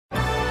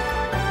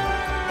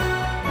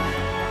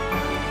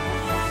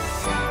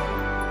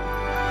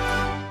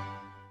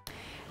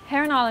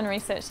Heron Island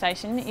Research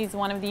Station is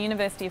one of the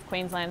University of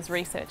Queensland's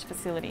research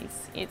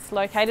facilities. It's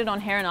located on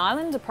Heron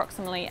Island,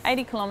 approximately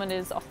 80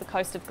 kilometres off the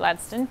coast of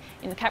Gladstone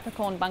in the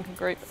Capricorn Bunker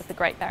Group of the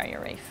Great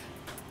Barrier Reef.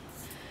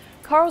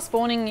 Coral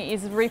spawning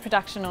is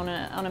reproduction on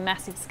a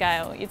massive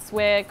scale. It's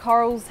where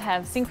corals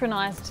have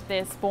synchronised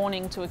their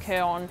spawning to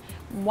occur on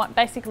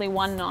basically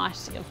one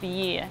night of the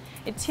year.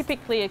 It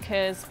typically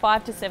occurs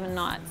 5 to 7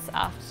 nights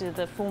after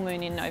the full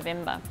moon in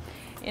November.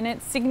 And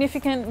it's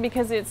significant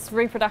because it's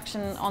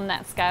reproduction on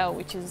that scale,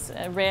 which is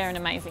a rare and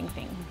amazing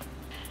thing.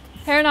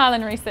 Heron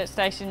Island Research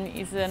Station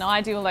is an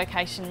ideal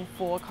location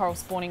for coral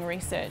spawning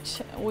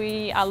research.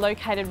 We are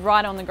located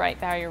right on the Great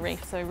Barrier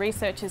Reef, so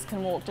researchers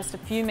can walk just a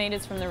few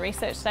metres from the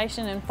research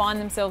station and find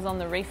themselves on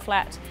the reef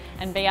flat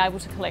and be able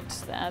to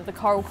collect the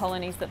coral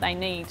colonies that they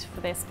need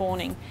for their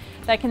spawning.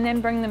 They can then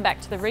bring them back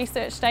to the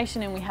research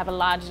station, and we have a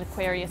large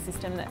aquaria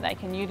system that they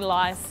can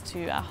utilise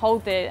to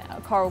hold their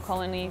coral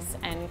colonies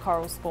and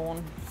coral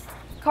spawn.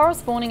 Coral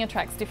spawning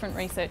attracts different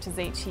researchers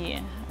each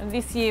year.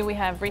 This year we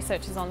have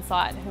researchers on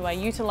site who are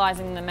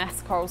utilising the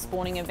mass coral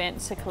spawning event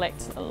to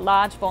collect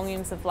large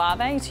volumes of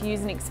larvae to use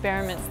in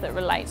experiments that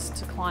relate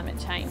to climate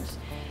change.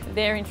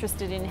 They're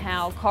interested in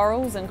how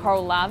corals and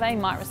coral larvae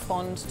might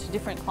respond to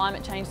different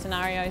climate change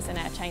scenarios and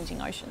our changing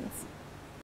oceans.